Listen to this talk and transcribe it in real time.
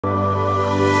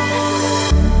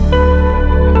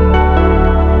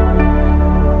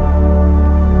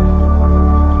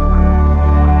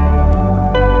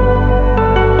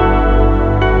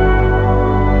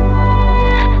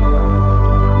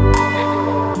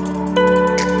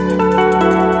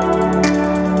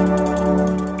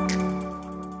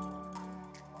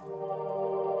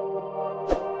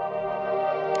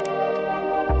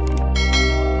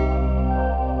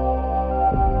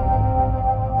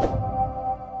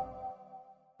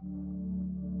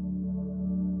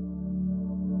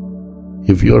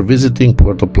If you are visiting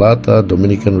Puerto Plata,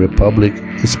 Dominican Republic,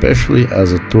 especially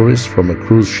as a tourist from a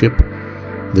cruise ship,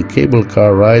 the cable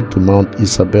car ride to Mount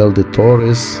Isabel de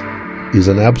Torres is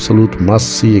an absolute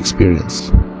must-see experience.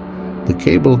 The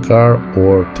cable car,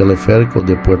 or Teleférico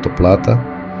de Puerto Plata,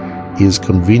 is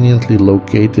conveniently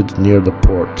located near the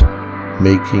port,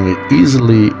 making it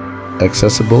easily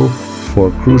accessible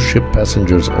for cruise ship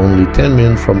passengers only 10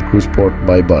 minutes from cruise port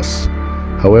by bus.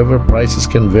 However, prices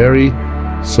can vary,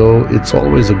 so it's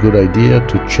always a good idea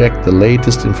to check the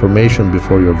latest information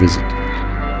before your visit.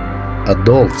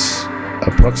 Adults,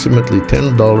 approximately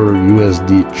 $10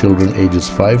 USD, children ages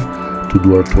 5 to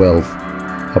 12.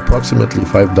 Approximately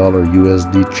 $5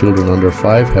 USD, children under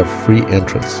 5 have free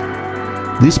entrance.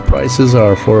 These prices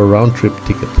are for a round-trip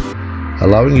ticket,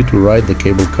 allowing you to ride the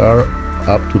cable car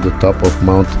up to the top of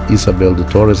Mount Isabel de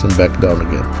Torres and back down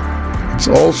again. It's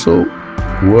also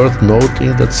worth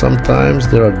noting that sometimes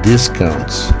there are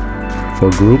discounts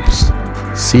for groups,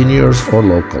 seniors or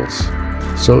locals.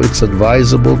 So it's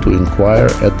advisable to inquire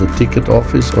at the ticket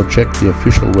office or check the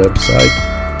official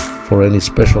website for any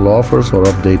special offers or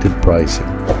updated pricing.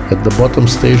 At the bottom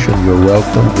station, you're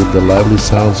welcomed with the lively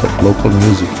sounds of local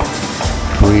music,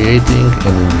 creating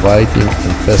an inviting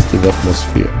and festive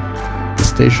atmosphere. The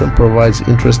station provides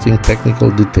interesting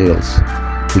technical details.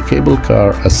 The cable car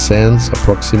ascends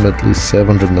approximately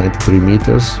 793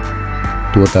 meters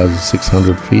to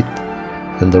 1,600 feet,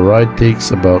 and the ride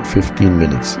takes about 15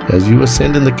 minutes. As you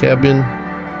ascend in the cabin,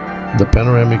 the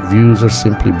panoramic views are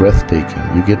simply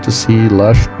breathtaking. You get to see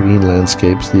lush green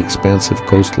landscapes, the expansive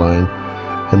coastline,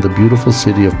 and the beautiful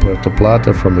city of Puerto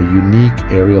Plata from a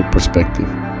unique aerial perspective.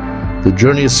 The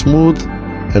journey is smooth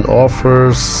and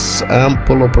offers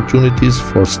ample opportunities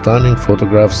for stunning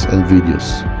photographs and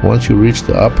videos. Once you reach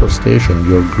the upper station,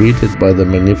 you're greeted by the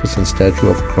magnificent statue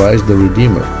of Christ the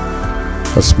Redeemer,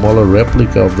 a smaller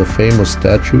replica of the famous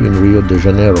statue in Rio de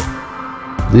Janeiro.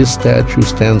 This statue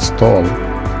stands tall,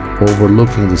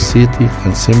 overlooking the city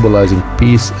and symbolizing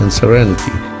peace and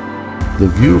serenity. The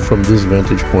view from this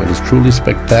vantage point is truly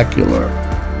spectacular,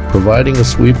 providing a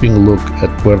sweeping look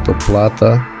at Puerto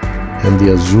Plata and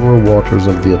the azure waters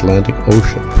of the Atlantic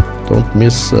Ocean. Don't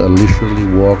miss a leisurely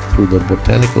walk through the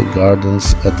Botanical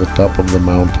gardens at the top of the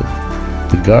mountain.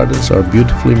 The gardens are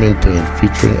beautifully maintained,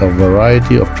 featuring a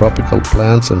variety of tropical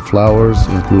plants and flowers,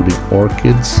 including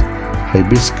orchids,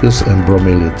 hibiscus, and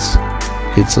bromeliads.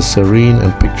 It's a serene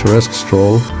and picturesque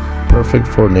stroll, perfect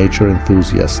for nature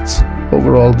enthusiasts.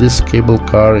 Overall, this cable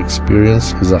car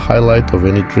experience is a highlight of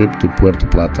any trip to Puerto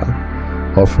Plata,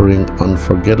 offering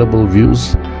unforgettable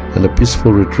views and a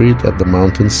peaceful retreat at the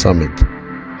mountain summit.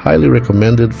 Highly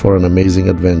recommended for an amazing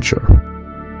adventure.